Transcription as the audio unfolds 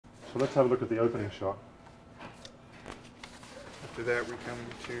So let's have a look at the opening shot. After that, we come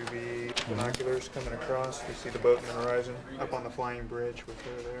to the binoculars coming across. We see the boat in the horizon, up on the flying bridge with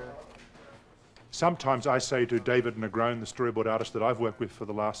her there. Sometimes I say to Dave Negron, the storyboard artist that I've worked with for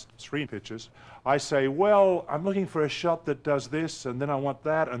the last 3 pictures, I say, well, I'm looking for a shot that does this, and then I want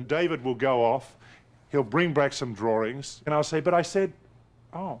that, and David will go off. He'll bring back some drawings, and I'll say, but I said,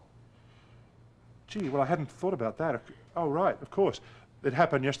 oh, gee, well, I hadn't thought about that. Oh, right, of course. It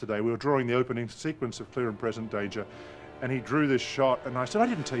happened yesterday. We were drawing the opening sequence of Clear and Present Danger, and he drew this shot, and I said, I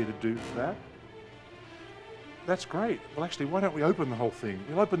didn't tell you to do that. That's great. Well, actually, why don't we open the whole thing?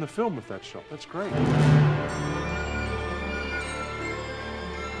 We'll open the film with that shot. That's great.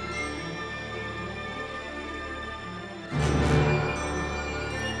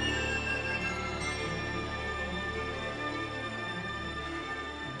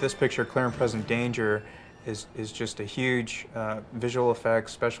 This picture, Clear and Present Danger, is just a huge visual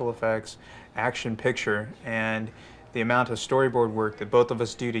effects, special effects, action picture, and the amount of storyboard work that both of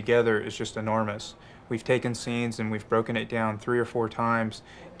us do together is just enormous. We've taken scenes and we've broken it down 3 or 4 times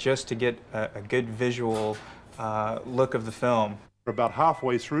just to get a good visual look of the film. About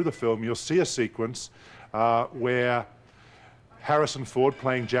halfway through the film, you'll see a sequence where Harrison Ford,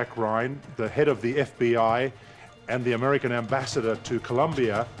 playing Jack Ryan, the head of the FBI, and the American ambassador to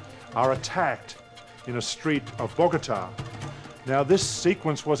Colombia are attacked in a street of Bogota. Now, this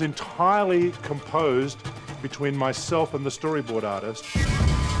sequence was entirely composed between myself and the storyboard artist.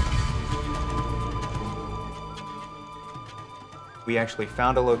 We actually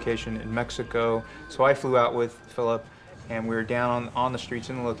found a location in Mexico, so I flew out with Phillip, and we were down on the streets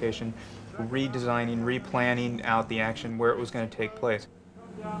in the location, redesigning, replanning out the action where it was going to take place.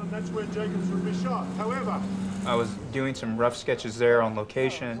 And that's where Jacobs would be shot. However, I was doing some rough sketches there on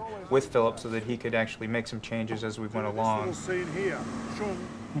location with Phillip so that he could actually make some changes as we went along.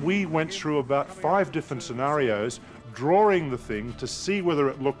 We went through about 5 different scenarios, drawing the thing to see whether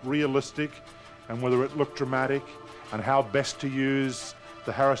it looked realistic and whether it looked dramatic, and how best to use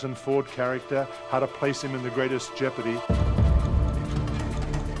the Harrison Ford character, how to place him in the greatest jeopardy.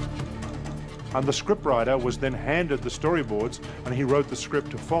 And the scriptwriter was then handed the storyboards, and he wrote the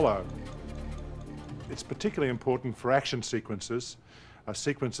script to follow. It's particularly important for action sequences,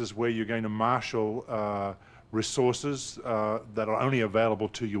 sequences where you're going to marshal resources that are only available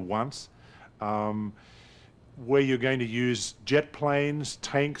to you once, where you're going to use jet planes,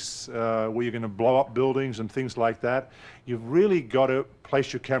 tanks, where you're going to blow up buildings and things like that. You've really got to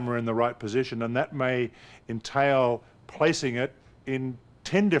place your camera in the right position, and that may entail placing it in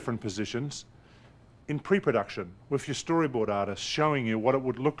 10 different positions in pre-production with your storyboard artist showing you what it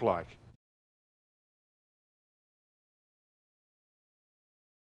would look like.